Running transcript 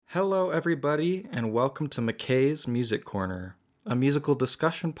Hello, everybody, and welcome to McKay's Music Corner, a musical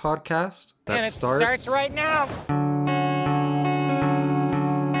discussion podcast that and it starts right now.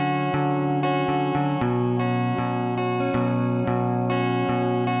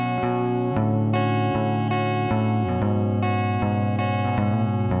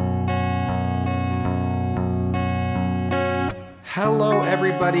 Hello,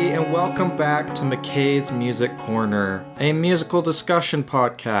 everybody, and welcome back to McKay's Music Corner, a musical discussion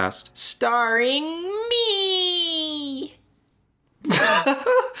podcast starring me.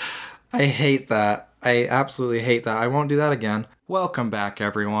 I hate that. I absolutely hate that. I won't do that again. Welcome back,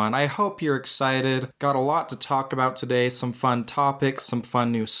 everyone. I hope you're excited. Got a lot to talk about today, some fun topics, some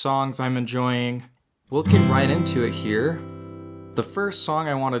fun new songs I'm enjoying. We'll get right into it here. The first song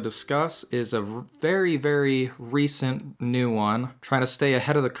I want to discuss is a very, very recent new one. Trying to stay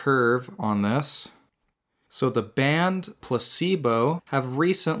ahead of the curve on this. So the band Placebo have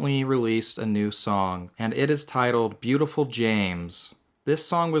recently released a new song, and it is titled Beautiful James. This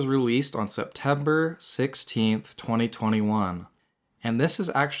song was released on September 16th, 2021. And this is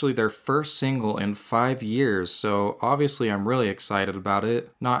actually their first single in 5 years, so obviously I'm really excited about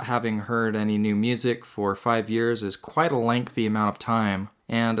it. Not having heard any new music for 5 years is quite a lengthy amount of time.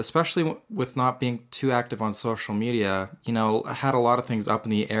 And especially with not being too active on social media, I had a lot of things up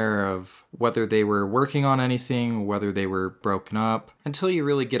in the air of whether they were working on anything, whether they were broken up. Until you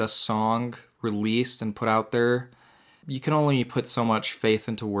really get a song released and put out there, you can only put so much faith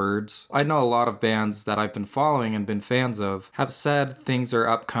into words. I know a lot of bands that I've been following and been fans of have said things are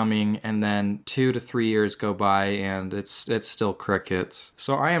upcoming and then 2 to 3 years go by and it's still crickets.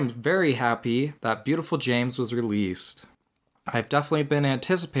 So I am very happy that Beautiful James was released. I've definitely been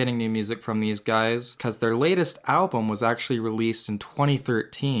anticipating new music from these guys because their latest album was actually released in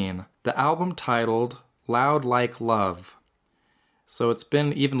 2013. The album titled Loud Like Love. So it's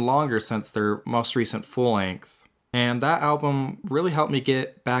been even longer since their most recent full length. And that album really helped me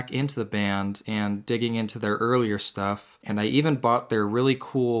get back into the band and digging into their earlier stuff. And I even bought their really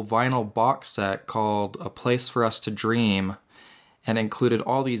cool vinyl box set called A Place for Us to Dream, and included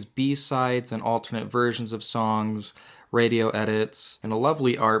all these B-sides and alternate versions of songs, radio edits, and a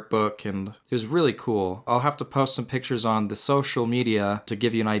lovely art book, and it was really cool. I'll have to post some pictures on the social media to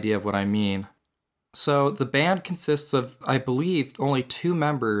give you an idea of what I mean. So the band consists of, I believe, only 2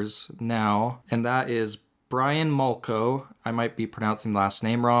 members now, and that is Brian Molko. I might be pronouncing the last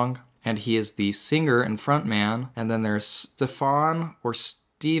name wrong, and he is the singer and frontman. And then there's Stefan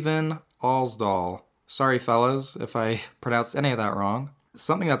Alsdahl. Sorry, fellas, if I pronounced any of that wrong.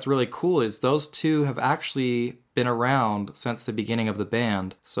 Something that's really cool is those 2 have actually been around since the beginning of the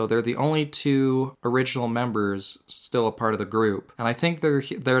band. So they're the only 2 original members still a part of the group. And I think they're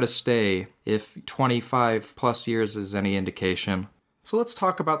there to stay if 25 plus years is any indication. So let's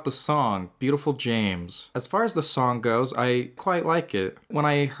talk about the song, Beautiful James. As far as the song goes, I quite like it. When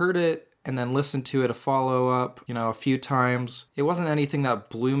I heard it and then listened to it a follow-up, a few times, it wasn't anything that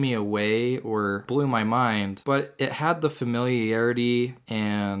blew me away or blew my mind, but it had the familiarity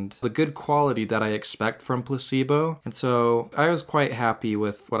and the good quality that I expect from Placebo. And so I was quite happy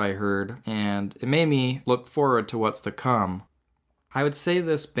with what I heard, and it made me look forward to what's to come. I would say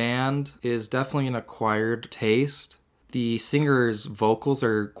this band is definitely an acquired taste. The singer's vocals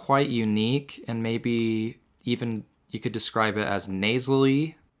are quite unique, and maybe even you could describe it as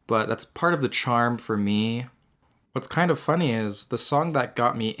nasally, but that's part of the charm for me. What's kind of funny is the song that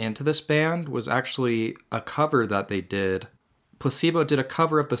got me into this band was actually a cover that they did. Placebo did a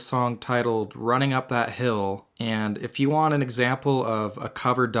cover of the song titled Running Up That Hill, and if you want an example of a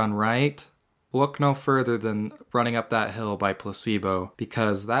cover done right, look no further than Running Up That Hill by Placebo,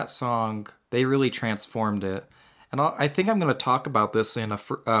 because that song, they really transformed it. And I think I'm going to talk about this in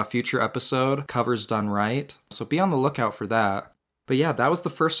a future episode, Covers Done Right, so be on the lookout for that. But yeah, that was the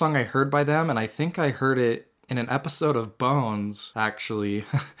first song I heard by them, and I think I heard it in an episode of Bones, actually.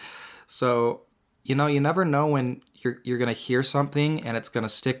 So, you never know when you're going to hear something and it's going to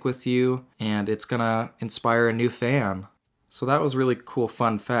stick with you and it's going to inspire a new fan. So that was really cool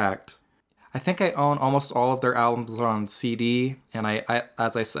fun fact. I think I own almost all of their albums on CD, and I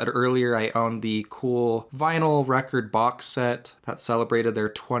as I said earlier, I own the cool vinyl record box set that celebrated their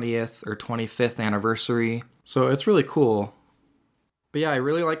 20th or 25th anniversary. So it's really cool. But yeah, I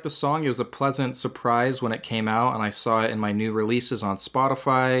really liked the song. It was a pleasant surprise when it came out, and I saw it in my new releases on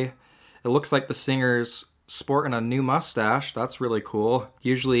Spotify. It looks like the singer's sporting a new mustache. That's really cool.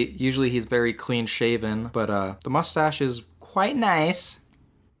 Usually he's very clean shaven, but the mustache is quite nice.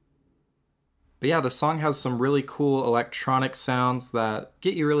 But yeah, the song has some really cool electronic sounds that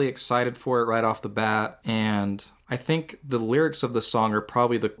get you really excited for it right off the bat. And I think the lyrics of the song are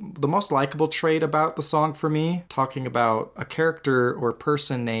probably the most likable trait about the song for me, talking about a character or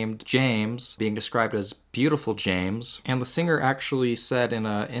person named James being described as beautiful James. And the singer actually said in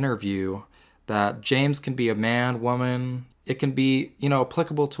an interview that James can be a man, woman. It can be,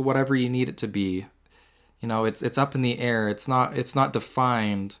 applicable to whatever you need it to be. It's up in the air. It's not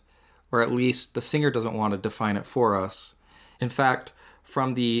defined, or at least the singer doesn't want to define it for us. In fact,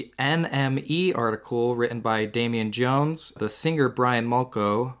 from the NME article written by Damian Jones, the singer Brian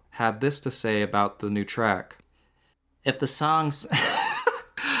Molko had this to say about the new track. If the song's...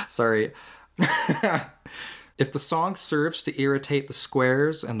 Sorry. If the song serves to irritate the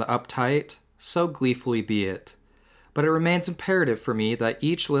squares and the uptight, so gleefully be it. But it remains imperative for me that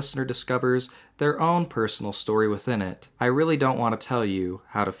each listener discovers their own personal story within it. I really don't want to tell you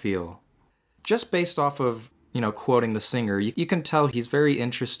how to feel. Just based off of quoting the singer, you can tell he's very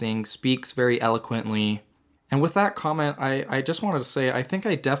interesting, speaks very eloquently. And with that comment, I just wanted to say, I think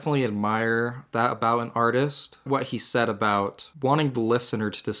I definitely admire that about an artist, what he said about wanting the listener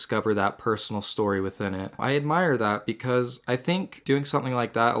to discover that personal story within it. I admire that because I think doing something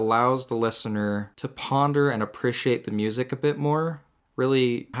like that allows the listener to ponder and appreciate the music a bit more,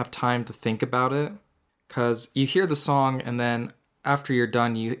 really have time to think about it. Because you hear the song and then after you're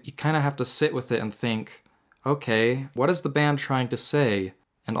done, you kind of have to sit with it and think, okay, what is the band trying to say?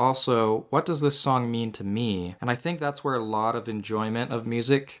 And also, what does this song mean to me? And I think that's where a lot of enjoyment of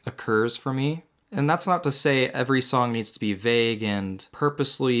music occurs for me. And that's not to say every song needs to be vague and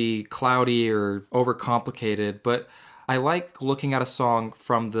purposely cloudy or overcomplicated, but I like looking at a song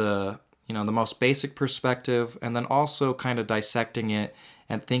from the most basic perspective and then also kind of dissecting it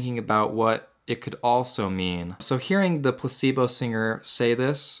and thinking about what it could also mean. So hearing the Placebo singer say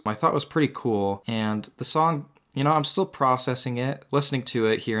this, I thought was pretty cool. And the song, I'm still processing it, listening to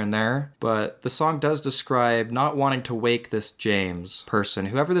it here and there, but the song does describe not wanting to wake this James person.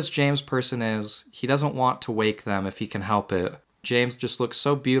 Whoever this James person is, he doesn't want to wake them if he can help it. James just looks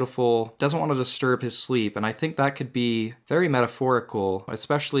so beautiful, doesn't want to disturb his sleep, and I think that could be very metaphorical,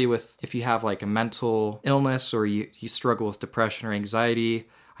 especially if you have like a mental illness or you struggle with depression or anxiety.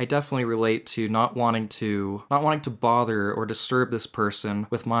 I definitely relate to not wanting to bother or disturb this person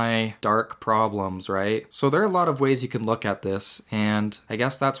with my dark problems, right? So there are a lot of ways you can look at this, and I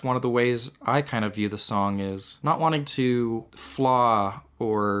guess that's one of the ways I kind of view the song is not wanting to flaw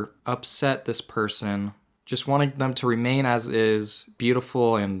or upset this person, just wanting them to remain as is,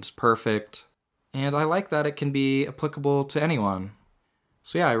 beautiful and perfect. And I like that it can be applicable to anyone.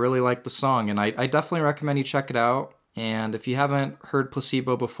 So yeah, I really like the song, and I definitely recommend you check it out. And if you haven't heard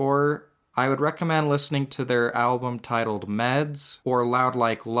Placebo before, I would recommend listening to their album titled Meds or Loud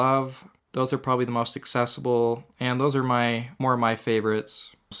Like Love. Those are probably the most accessible, and those are more of my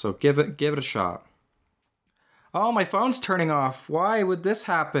favorites. So give it a shot. Oh, my phone's turning off. Why would this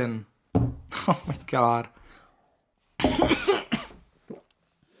happen? Oh my god.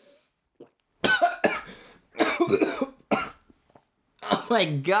 Oh my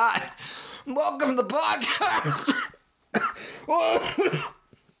god. Welcome to the podcast.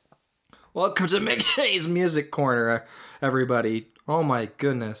 Welcome to Mickey's Music Corner, everybody. Oh my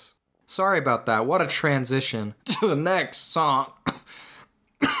goodness. Sorry about that. What a transition to the next song.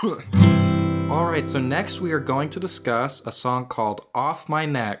 Alright, so next we are going to discuss a song called Off My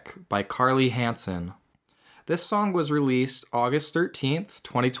Neck by Carly Hansen. This song was released August 13th,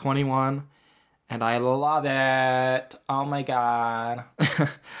 2021, and I love it. Oh my god.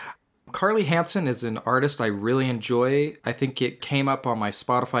 Carly Hansen is an artist I really enjoy. I think it came up on my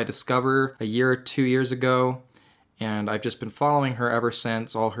Spotify Discover a year or 2 years ago, and I've just been following her ever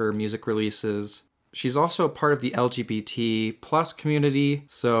since, all her music releases. She's also a part of the LGBT plus community,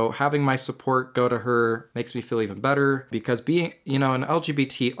 so having my support go to her makes me feel even better, because being, an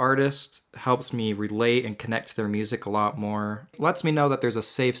LGBT artist helps me relate and connect to their music a lot more. It lets me know that there's a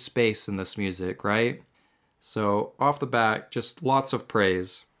safe space in this music, right? So off the bat, just lots of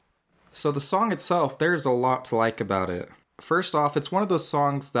praise. So the song itself, there's a lot to like about it. First off, it's one of those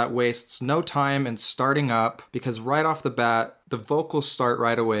songs that wastes no time in starting up, because right off the bat, the vocals start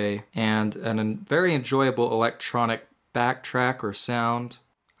right away, and a very enjoyable electronic backtrack or sound.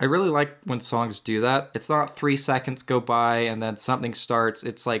 I really like when songs do that. It's not 3 seconds go by and then something starts.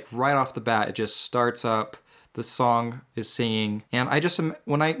 It's like right off the bat, it just starts up, the song is singing. And I just,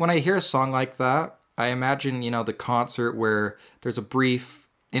 when I hear a song like that, I imagine, the concert where there's a brief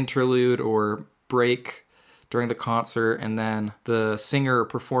interlude or break during the concert, and then the singer or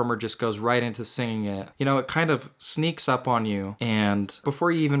performer just goes right into singing it. You know, it kind of sneaks up on you, and before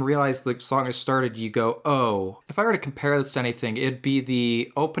you even realize the song has started, you go, oh. If I were to compare this to anything, it'd be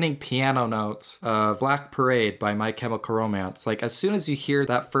the opening piano notes of Black Parade by My Chemical Romance. Like, as soon as you hear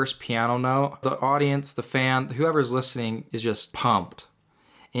that first piano note, the audience, the fan, whoever's listening is just pumped.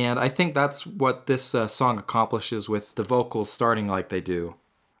 And I think that's what this song accomplishes with the vocals starting like they do.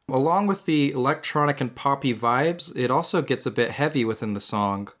 Along with the electronic and poppy vibes, it also gets a bit heavy within the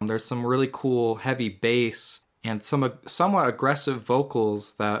song. There's some really cool heavy bass and some somewhat aggressive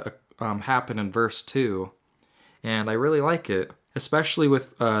vocals that happen in verse 2. And I really like it, especially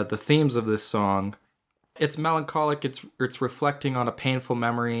with the themes of this song. It's melancholic, it's reflecting on a painful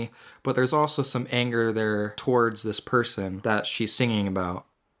memory, but there's also some anger there towards this person that she's singing about.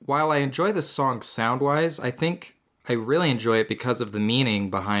 While I enjoy this song sound-wise, I think I really enjoy it because of the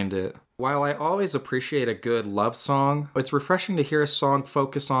meaning behind it. While I always appreciate a good love song, it's refreshing to hear a song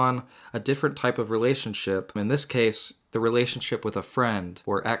focus on a different type of relationship. In this case, the relationship with a friend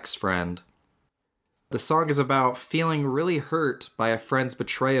or ex-friend. The song is about feeling really hurt by a friend's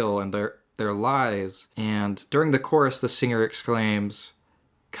betrayal and their lies. And during the chorus, the singer exclaims,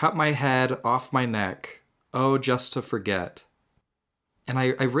 "Cut my head off my neck, oh, just to forget." And I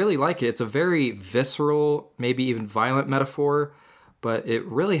really like it. It's a very visceral, maybe even violent metaphor, but it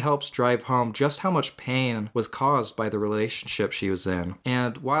really helps drive home just how much pain was caused by the relationship she was in.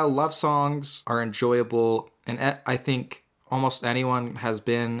 And while love songs are enjoyable, and I think almost anyone has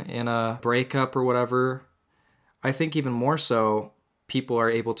been in a breakup or whatever, I think even more so, people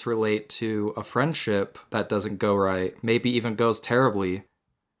are able to relate to a friendship that doesn't go right, maybe even goes terribly.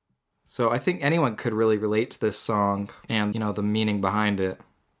 So I think anyone could really relate to this song and, the meaning behind it.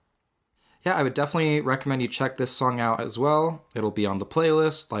 Yeah, I would definitely recommend you check this song out as well. It'll be on the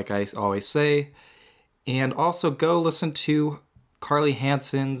playlist, like I always say. And also go listen to Carly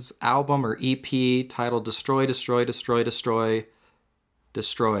Hansen's album or EP titled Destroy, Destroy, Destroy, Destroy,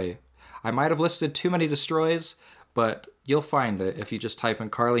 Destroy. I might have listed too many destroys, but you'll find it if you just type in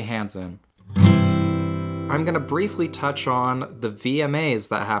Carly Hansen. I'm going to briefly touch on the VMAs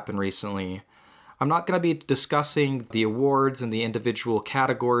that happened recently. I'm not going to be discussing the awards and the individual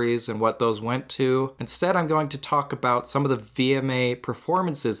categories and what those went to. Instead, I'm going to talk about some of the VMA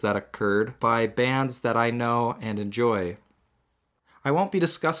performances that occurred by bands that I know and enjoy. I won't be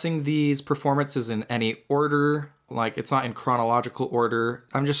discussing these performances in any order, like it's not in chronological order.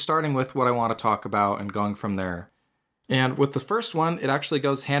 I'm just starting with what I want to talk about and going from there. And with the first one, it actually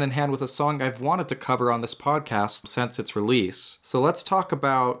goes hand in hand with a song I've wanted to cover on this podcast since its release. So let's talk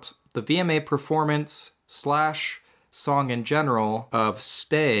about the VMA performance / song in general of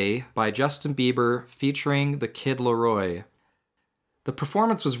Stay by Justin Bieber featuring the Kid Laroi. The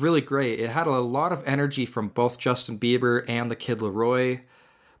performance was really great. It had a lot of energy from both Justin Bieber and the Kid Laroi.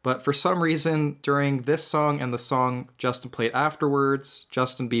 But for some reason, during this song and the song Justin played afterwards,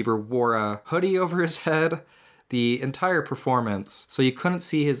 Justin Bieber wore a hoodie over his head the entire performance, so you couldn't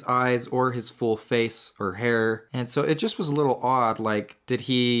see his eyes or his full face or hair, and so it just was a little odd. Like, was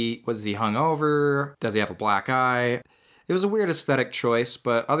he hungover? Does he have a black eye? It was a weird aesthetic choice,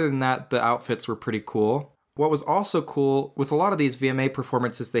 but other than that, the outfits were pretty cool. What was also cool, with a lot of these VMA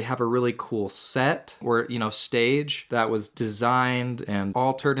performances, they have a really cool set or, stage that was designed and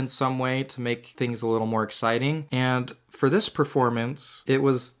altered in some way to make things a little more exciting. And for this performance, it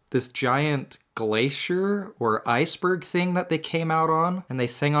was this giant glacier or iceberg thing that they came out on, and they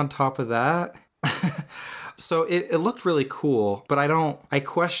sang on top of that. So it looked really cool, but I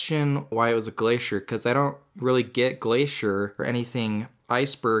question why it was a glacier, because I don't really get glacier or anything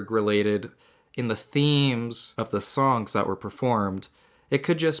iceberg related in the themes of the songs that were performed. It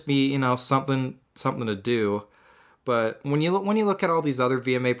could just be, something to do. But when you look at all these other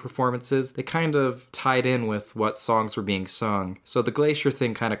VMA performances, they kind of tied in with what songs were being sung. So the glacier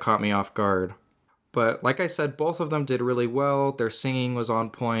thing kind of caught me off guard. But like I said, both of them did really well. Their singing was on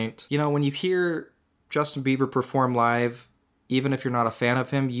point. When you hear Justin Bieber perform live, even if you're not a fan of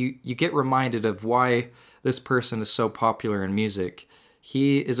him, you get reminded of why this person is so popular in music.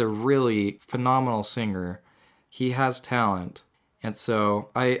 He is a really phenomenal singer. He has talent. And so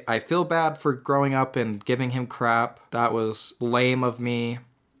I feel bad for growing up and giving him crap. That was lame of me.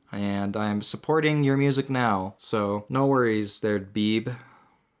 And I'm supporting your music now. So no worries there, Beeb.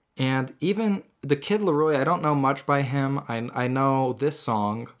 And even the Kid Laroi, I don't know much by him. I know this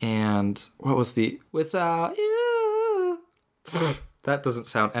song. And what was the Without You? That doesn't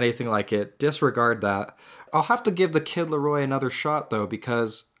sound anything like it. Disregard that. I'll have to give the Kid Laroi another shot, though,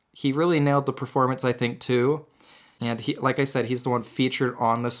 because he really nailed the performance, I think, too. And he, like I said, he's the one featured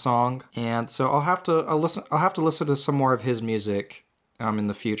on this song. And so I'll have to listen to some more of his music in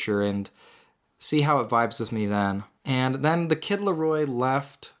the future and see how it vibes with me then. And then the Kid Laroi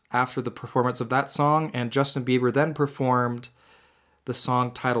left after the performance of that song, and Justin Bieber then performed the song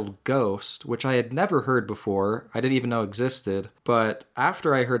titled Ghost, which I had never heard before. I didn't even know existed. But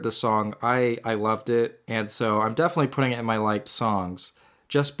after I heard the song, I loved it, and so I'm definitely putting it in my liked songs,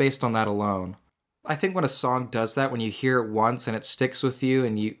 just based on that alone. I think when a song does that, when you hear it once and it sticks with you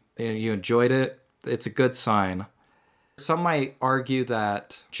and you enjoyed it, it's a good sign. Some might argue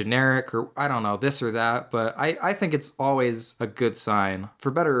that generic or I don't know, this or that, but I think it's always a good sign, for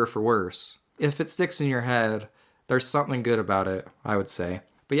better or for worse. If it sticks in your head, there's something good about it, I would say.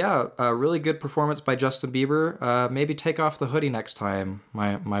 But yeah, a really good performance by Justin Bieber. Maybe take off the hoodie next time,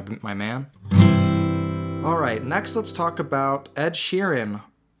 my man. All right, next let's talk about Ed Sheeran,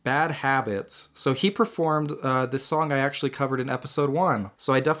 Bad Habits. So he performed this song I actually covered in episode 1.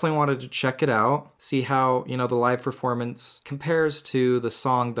 So I definitely wanted to check it out, see how, the live performance compares to the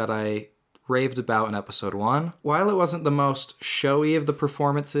song that I raved about in episode 1. While it wasn't the most showy of the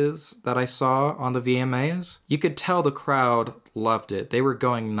performances that I saw on the VMAs, you could tell the crowd loved it. They were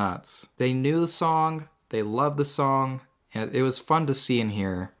going nuts. They knew the song, they loved the song, and it was fun to see and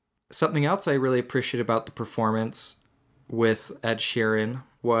hear. Something else I really appreciate about the performance with Ed Sheeran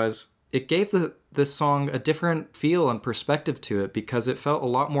was it gave this song a different feel and perspective to it because it felt a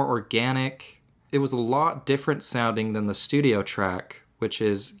lot more organic. It was a lot different sounding than the studio track, which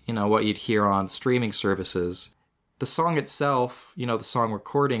is, what you'd hear on streaming services. The song itself, the song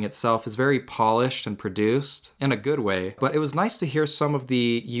recording itself is very polished and produced in a good way, but it was nice to hear some of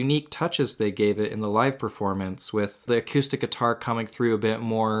the unique touches they gave it in the live performance with the acoustic guitar coming through a bit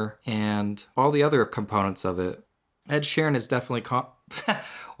more and all the other components of it. Ed Sheeran is definitely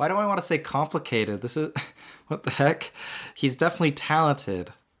why do I want to say complicated? This is what the heck? He's definitely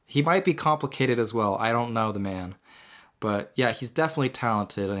talented. He might be complicated as well. I don't know the man. But yeah, he's definitely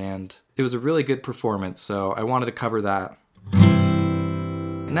talented and it was a really good performance, so I wanted to cover that.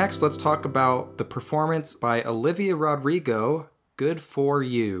 Next, let's talk about the performance by Olivia Rodrigo, Good For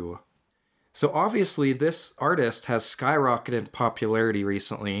You. So obviously this artist has skyrocketed in popularity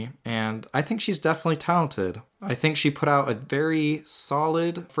recently, and I think she's definitely talented. I think she put out a very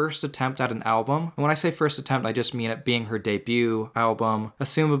solid first attempt at an album. And when I say first attempt, I just mean it being her debut album.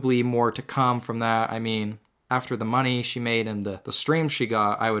 Assumably more to come from that. I mean, after the money she made and the streams she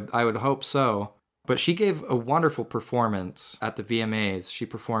got, I would hope so. But she gave a wonderful performance at the VMAs. She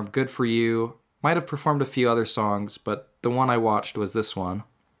performed Good For You, might have performed a few other songs, but the one I watched was this one.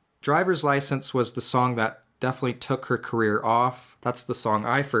 Driver's License was the song that definitely took her career off. That's the song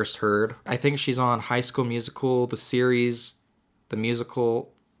I first heard. I think she's on High School Musical, the series, the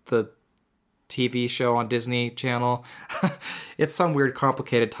musical, the TV show on Disney Channel. It's some weird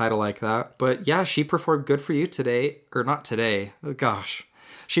complicated title like that. But yeah, she performed Good For You today, or not today, gosh.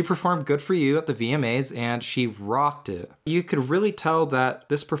 She performed Good For You at the VMAs and she rocked it. You could really tell that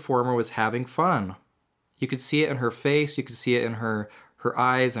this performer was having fun. You could see it in her face, you could see it in her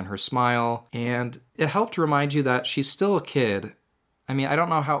eyes and her smile, and it helped remind you that she's still a kid. I mean, I don't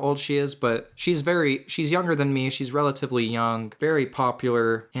know how old she is, but she's younger than me, she's relatively young, very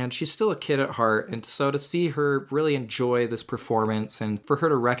popular, and she's still a kid at heart, and so to see her really enjoy this performance, and for her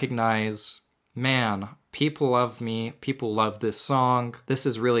to recognize, man, people love me, people love this song, this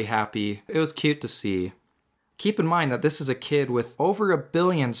is really happy, it was cute to see. Keep in mind that this is a kid with over 1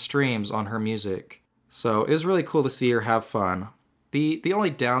 billion streams on her music, so it was really cool to see her have fun. The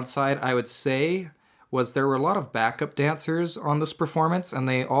only downside, I would say, was there were a lot of backup dancers on this performance, and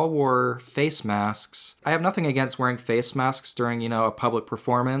they all wore face masks. I have nothing against wearing face masks during, a public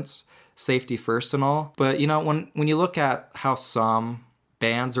performance, safety first and all. But, when you look at how some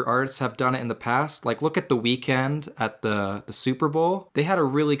bands or artists have done it in the past, like look at The Weeknd at the Super Bowl, they had a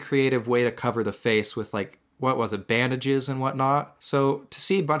really creative way to cover the face with bandages and whatnot. So to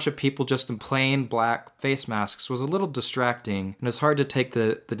see a bunch of people just in plain black face masks was a little distracting, and it's hard to take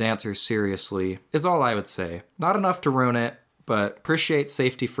the dancers seriously, is all I would say. Not enough to ruin it, but appreciate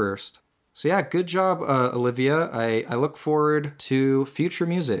safety first. So yeah, good job, Olivia. I look forward to future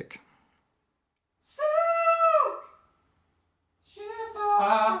music.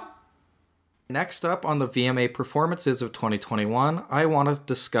 Next up on the VMA performances of 2021, I want to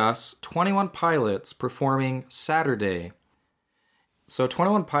discuss 21 Pilots performing Saturday. So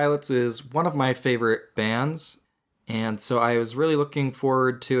 21 Pilots is one of my favorite bands, and so I was really looking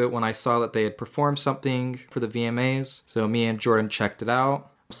forward to it when I saw that they had performed something for the VMAs. So me and Jordan checked it out.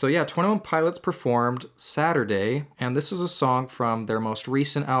 So yeah, 21 Pilots performed Saturday, and this is a song from their most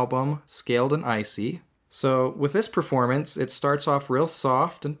recent album, Scaled and Icy. So with this performance, it starts off real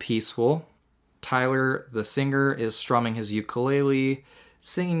soft and peaceful. Tyler, the singer, is strumming his ukulele,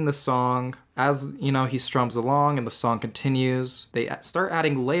 singing the song. As, he strums along and the song continues, they start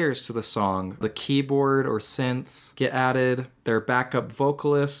adding layers to the song. The keyboard or synths get added. There are backup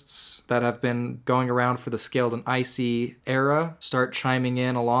vocalists that have been going around for the Scaled and Icy era start chiming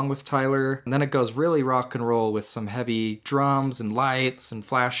in along with Tyler. And then it goes really rock and roll with some heavy drums and lights and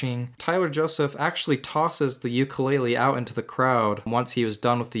flashing. Tyler Joseph actually tosses the ukulele out into the crowd once he was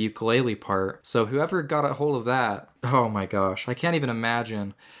done with the ukulele part. So whoever got a hold of that, oh my gosh, I can't even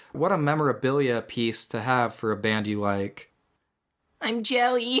imagine. What a memorabilia piece to have for a band you like. I'm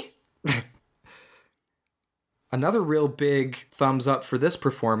jelly. Another real big thumbs up for this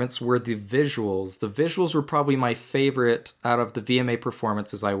performance were the visuals. The visuals were probably my favorite out of the VMA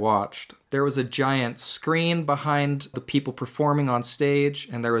performances I watched. There was a giant screen behind the people performing on stage,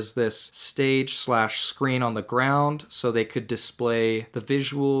 and there was this stage/screen on the ground so they could display the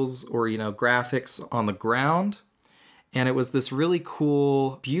visuals or, graphics on the ground. And it was this really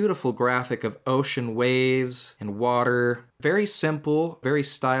cool, beautiful graphic of ocean waves and water. Very simple, very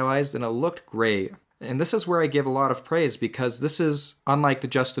stylized, and it looked great. And this is where I give a lot of praise because this is, unlike the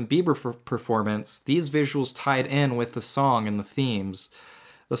Justin Bieber performance, these visuals tied in with the song and the themes.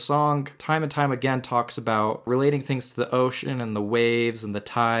 The song, time and time again, talks about relating things to the ocean and the waves and the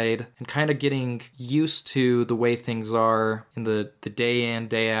tide and kind of getting used to the way things are in the day in,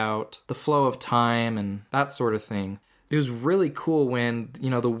 day out, the flow of time and that sort of thing. It was really cool when,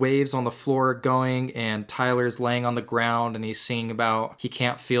 the waves on the floor are going and Tyler's laying on the ground and he's singing about he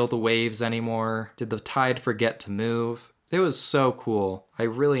can't feel the waves anymore. Did the tide forget to move? It was so cool. I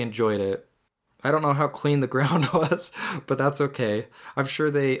really enjoyed it. I don't know how clean the ground was, but that's okay. I'm sure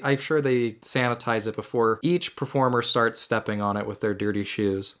they sanitize it before each performer starts stepping on it with their dirty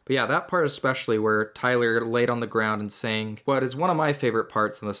shoes. But yeah, that part especially where Tyler laid on the ground and sang what is one of my favorite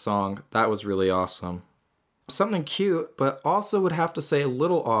parts in the song, that was really awesome. Something cute, but also would have to say a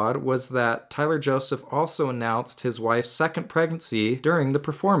little odd, was that Tyler Joseph also announced his wife's second pregnancy during the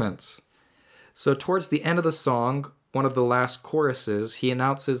performance. So towards the end of the song, one of the last choruses, he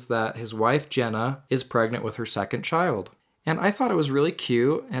announces that his wife Jenna is pregnant with her second child. And I thought it was really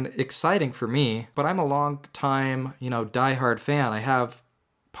cute and exciting for me, but I'm a long time, diehard fan. I have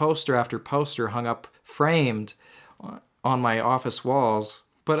poster after poster hung up framed on my office walls,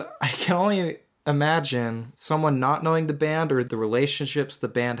 but I can only imagine someone not knowing the band or the relationships the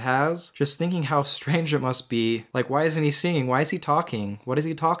band has, just thinking how strange it must be. Like, why isn't he singing? Why is he talking? What is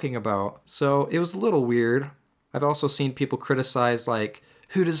he talking about? So it was a little weird. I've also seen people criticize, like,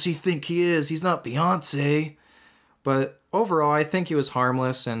 who does he think he is? He's not Beyonce. But overall, I think he was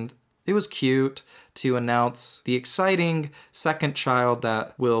harmless and it was cute to announce the exciting second child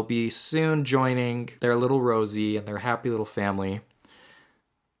that will be soon joining their little Rosie and their happy little family.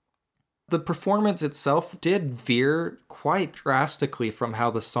 The performance itself did veer quite drastically from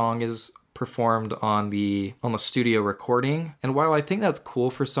how the song is performed on the studio recording. And while I think that's cool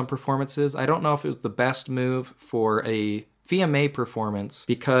for some performances, I don't know if it was the best move for a VMA performance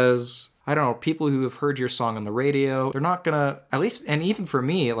because, I don't know, people who have heard your song on the radio, they're not gonna, at least, and even for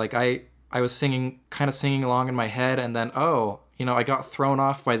me, like I was singing along in my head and then, I got thrown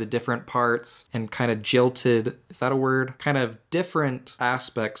off by the different parts and kind of jilted, is that a word? Kind of different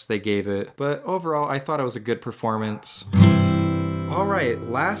aspects they gave it. But overall, I thought it was a good performance. All right,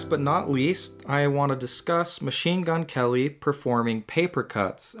 last but not least, I want to discuss Machine Gun Kelly performing Paper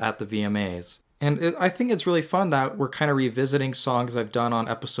Cuts at the VMAs. And I think it's really fun that we're kind of revisiting songs I've done on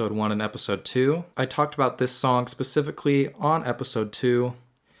episode 1 and episode 2. I talked about this song specifically on episode 2.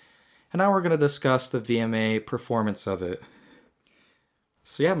 And now we're going to discuss the VMA performance of it.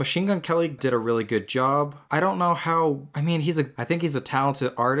 So yeah, Machine Gun Kelly did a really good job. I don't know how, I think he's a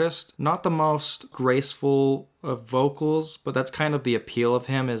talented artist. Not the most graceful of vocals, but that's kind of the appeal of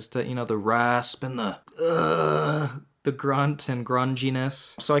him is to, the rasp and the grunt and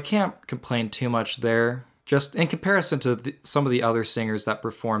grunginess. So I can't complain too much there. Just in comparison to some of the other singers that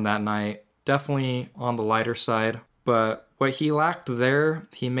performed that night, definitely on the lighter side. But what he lacked there,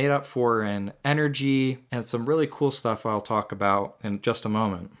 he made up for in energy and some really cool stuff I'll talk about in just a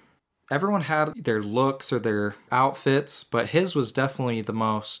moment. Everyone had their looks or their outfits, but his was definitely the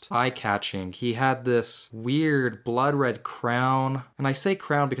most eye-catching. He had this weird blood red crown, and I say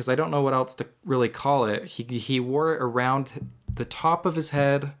crown because I don't know what else to really call it. He wore it around the top of his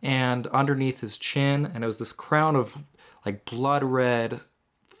head and underneath his chin, and it was this crown of like blood red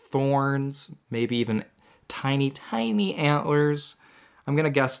thorns, maybe even tiny antlers. I'm gonna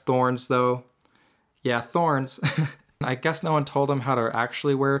guess thorns though. Yeah, thorns. I guess no one told him how to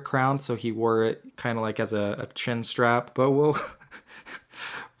actually wear a crown, so he wore it kind of like as a chin strap, but we'll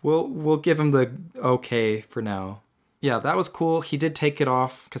we'll give him the okay for now. Yeah, that was cool. He did take it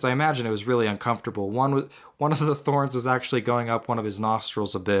off because I imagine it was really uncomfortable. One of the thorns was actually going up one of his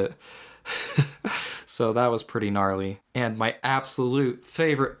nostrils a bit. So that was pretty gnarly. And my absolute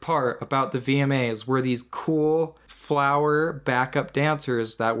favorite part about the VMAs were these cool flower backup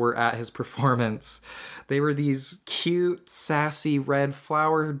dancers that were at his performance. They were these cute, sassy red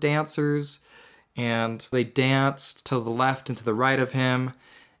flower dancers, and they danced to the left and to the right of him,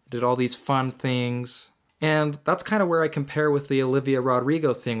 did all these fun things. And that's kind of where I compare with the Olivia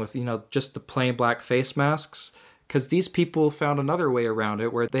Rodrigo thing with, just the plain black face masks. Because these people found another way around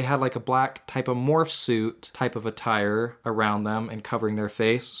it where they had like a black type of morph suit type of attire around them and covering their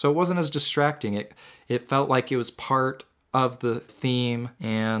face. So it wasn't as distracting. It felt like it was part of the theme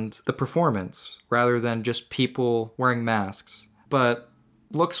and the performance rather than just people wearing masks. But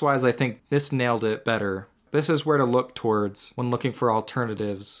looks-wise, I think this nailed it better. This is where to look towards when looking for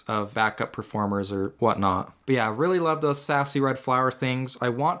alternatives of backup performers or whatnot. But yeah, I really love those sassy red flower things. I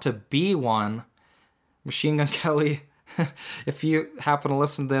want to be one. Machine Gun Kelly, if you happen to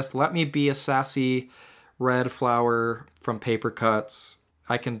listen to this, let me be a sassy red flower from Paper Cuts.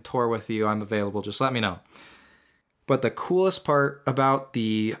 I can tour with you. I'm available. Just let me know. But the coolest part about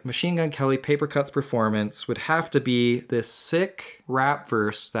the Machine Gun Kelly Paper Cuts performance would have to be this sick rap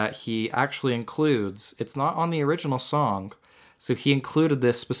verse that he actually includes. It's not on the original song, so he included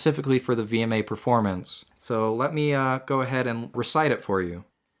this specifically for the VMA performance. So let me go ahead and recite it for you.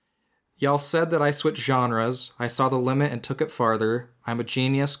 Y'all said that I switched genres. I saw the limit and took it farther. I'm a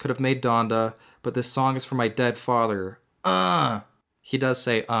genius, could have made Donda, but this song is for my dead father. He does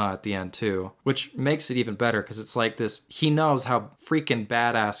say at the end too, which makes it even better because it's like this, he knows how freaking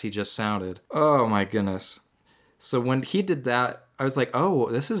badass he just sounded. Oh my goodness. So when he did that, I was like, oh,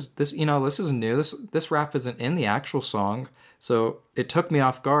 this is new. This rap isn't in the actual song. So it took me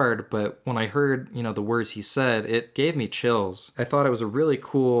off guard, but when I heard, the words he said, it gave me chills. I thought it was a really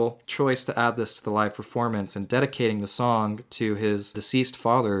cool choice to add this to the live performance and dedicating the song to his deceased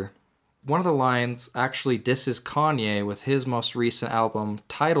father. One of the lines actually disses Kanye with his most recent album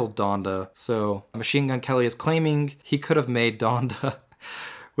titled Donda. So Machine Gun Kelly is claiming he could have made Donda,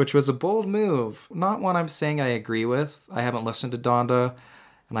 which was a bold move. Not one I'm saying I agree with. I haven't listened to Donda,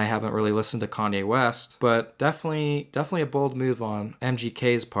 and I haven't really listened to Kanye West, but definitely a bold move on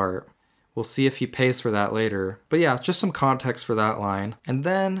MGK's part. We'll see if he pays for that later. But yeah, just some context for that line. And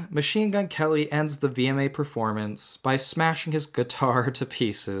then Machine Gun Kelly ends the VMA performance by smashing his guitar to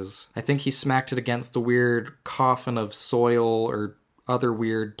pieces. I think he smacked it against the weird coffin of soil or other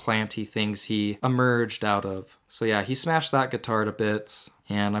weird planty things he emerged out of. So yeah, he smashed that guitar to bits.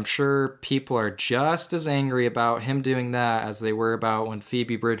 And I'm sure people are just as angry about him doing that as they were about when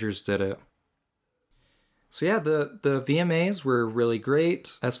Phoebe Bridgers did it. So yeah, the VMAs were really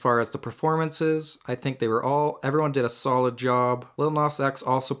great as far as the performances. I think everyone did a solid job. Lil Nas X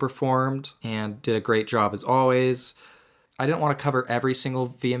also performed and did a great job as always. I didn't want to cover every single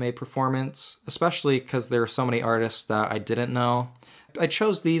VMA performance, especially because there are so many artists that I didn't know. I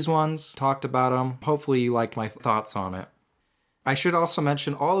chose these ones, talked about them. Hopefully you liked my thoughts on it. I should also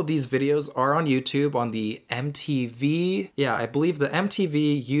mention all of these videos are on YouTube on the MTV, I believe the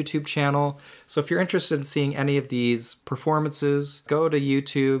MTV YouTube channel. So if you're interested in seeing any of these performances, go to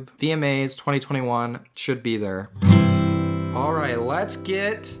YouTube. VMAs 2021 should be there. All right, let's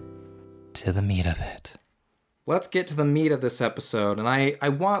get to the meat of it. Let's get to the meat of this episode, and I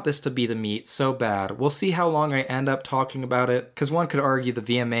want this to be the meat so bad. We'll see how long I end up talking about it, because one could argue the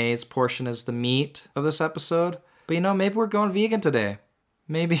VMAs portion is the meat of this episode. But maybe we're going vegan today.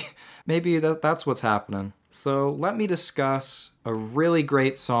 Maybe that's what's happening. So let me discuss a really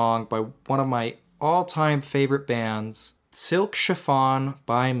great song by one of my all-time favorite bands, Silk Chiffon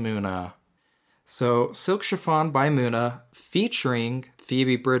by Muna. So Silk Chiffon by Muna featuring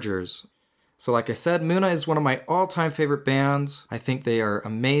Phoebe Bridgers. So like I said, Muna is one of my all-time favorite bands. I think they are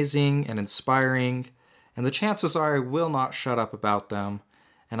amazing and inspiring, and the chances are I will not shut up about them.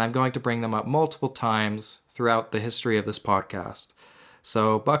 And I'm going to bring them up multiple times throughout the history of this podcast.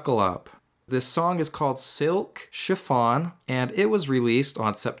 So buckle up. This song is called Silk Chiffon, and it was released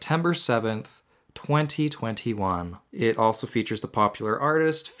on September 7th, 2021. It also features the popular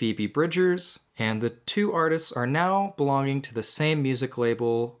artist Phoebe Bridgers, and the two artists are now belonging to the same music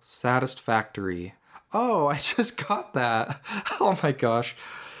label, Saddest Factory. Oh, I just got that. Oh my gosh.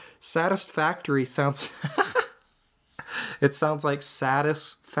 Saddest Factory sounds... It sounds like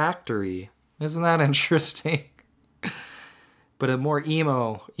Satisfactory. Isn't that interesting? But a more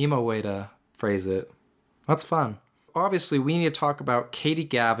emo way to phrase it. That's fun. Obviously, we need to talk about Katie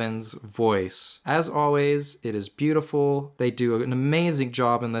Gavin's voice. As always, it is beautiful. They do an amazing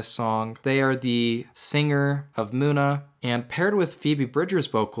job in this song. They are the singer of Muna, and paired with Phoebe Bridgers'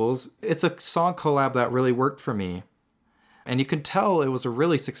 vocals, it's a song collab that really worked for me. And you can tell it was a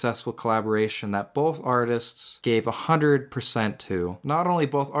really successful collaboration that both artists gave 100% to. Not only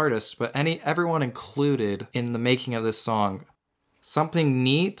both artists, but everyone included in the making of this song. Something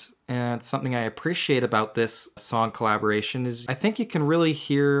neat and something I appreciate about this song collaboration is I think you can really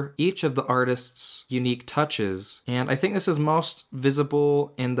hear each of the artists' unique touches. And I think this is most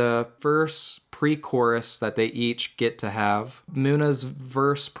visible in the verse pre-chorus that they each get to have. Muna's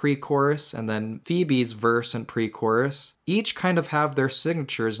verse pre-chorus and then Phoebe's verse and pre-chorus. Each kind of have their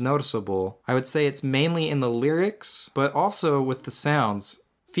signatures noticeable. I would say it's mainly in the lyrics, but also with the sounds.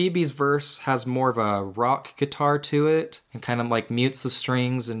 Phoebe's verse has more of a rock guitar to it and kind of like mutes the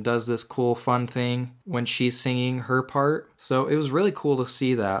strings and does this cool fun thing when she's singing her part. So it was really cool to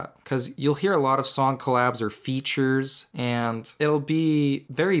see that because you'll hear a lot of song collabs or features and it'll be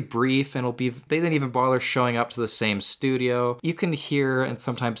very brief and they didn't even bother showing up to the same studio. You can hear and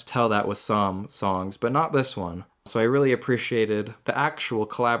sometimes tell that with some songs, but not this one. So I really appreciated the actual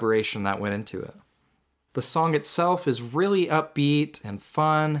collaboration that went into it. The song itself is really upbeat and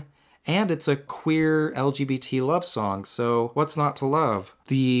fun, and it's a queer LGBT love song, so what's not to love?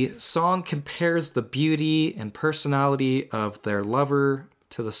 The song compares the beauty and personality of their lover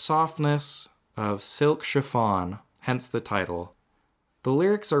to the softness of silk chiffon, hence the title. The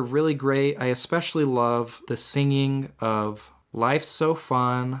lyrics are really great. I especially love the singing of "Life's so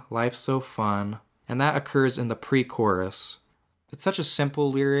fun, life's so fun," and that occurs in the pre-chorus. It's such a simple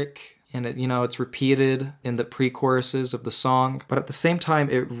lyric, and it's repeated in the pre-choruses of the song, but at the same time,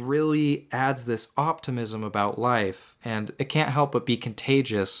 it really adds this optimism about life, and it can't help but be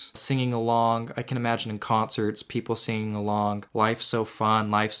contagious. Singing along, I can imagine in concerts, people singing along, life's so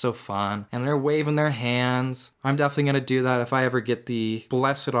fun, and they're waving their hands. I'm definitely going to do that if I ever get the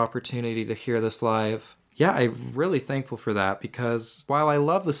blessed opportunity to hear this live. Yeah, I'm really thankful for that because while I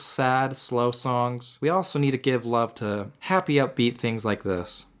love the sad, slow songs, we also need to give love to happy, upbeat things like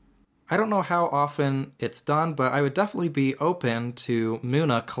this. I don't know how often it's done, but I would definitely be open to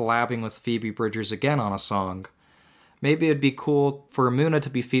Muna collabing with Phoebe Bridgers again on a song. Maybe it'd be cool for Muna to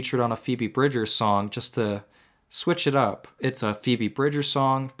be featured on a Phoebe Bridgers song just to switch it up. It's a Phoebe Bridgers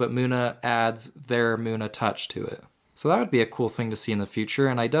song, but Muna adds their Muna touch to it. So that would be a cool thing to see in the future,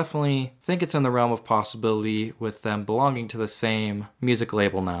 and I definitely think it's in the realm of possibility with them belonging to the same music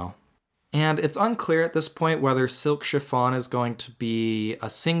label now. And it's unclear at this point whether Silk Chiffon is going to be a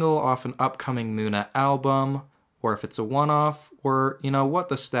single off an upcoming Muna album, or if it's a one-off, or, what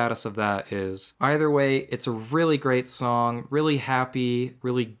the status of that is. Either way, it's a really great song, really happy,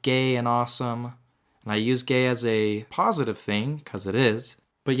 really gay and awesome. And I use gay as a positive thing, because it is.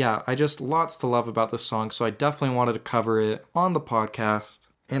 But yeah, lots to love about this song, so I definitely wanted to cover it on the podcast,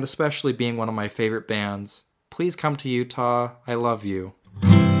 and especially being one of my favorite bands. Please come to Utah. I love you.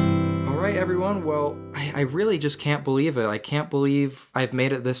 Alright everyone, well, I really just can't believe it. I can't believe I've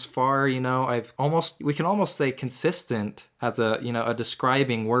made it this far, we can almost say consistent as a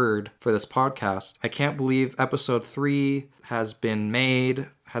describing word for this podcast. I can't believe episode 3 has been made,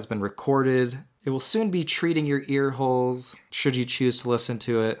 has been recorded. It will soon be treating your ear holes, should you choose to listen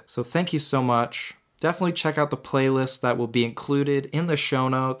to it. So thank you so much. Definitely check out the playlist that will be included in the show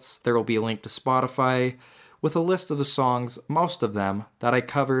notes. There will be a link to Spotify, with a list of the songs, most of them, that I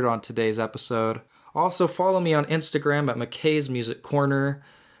covered on today's episode. Also, follow me on Instagram at McKay's Music Corner.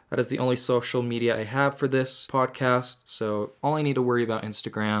 That is the only social media I have for this podcast, so all I need to worry about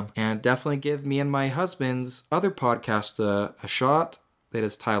Instagram. And definitely give me and my husband's other podcast a shot. That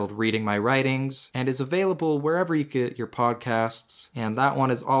is titled Reading My Writings, and is available wherever you get your podcasts. And that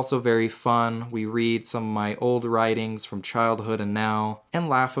one is also very fun. We read some of my old writings from childhood and now, and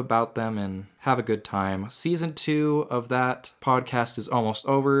laugh about them and have a good time. Season 2 of that podcast is almost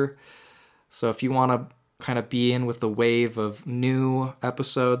over, so if you want to kind of be in with the wave of new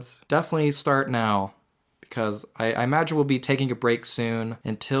episodes, definitely start now. Because I imagine we'll be taking a break soon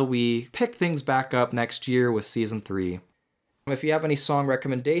until we pick things back up next year with Season 3. If you have any song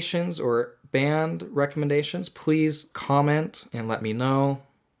recommendations or band recommendations, please comment and let me know.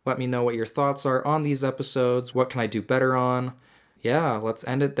 Let me know what your thoughts are on these episodes. What can I do better on? Yeah, let's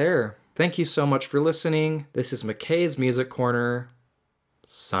end it there. Thank you so much for listening. This is McKay's Music Corner,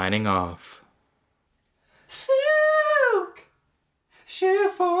 signing off. Silk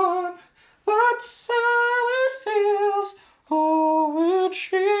chiffon, that's how it feels.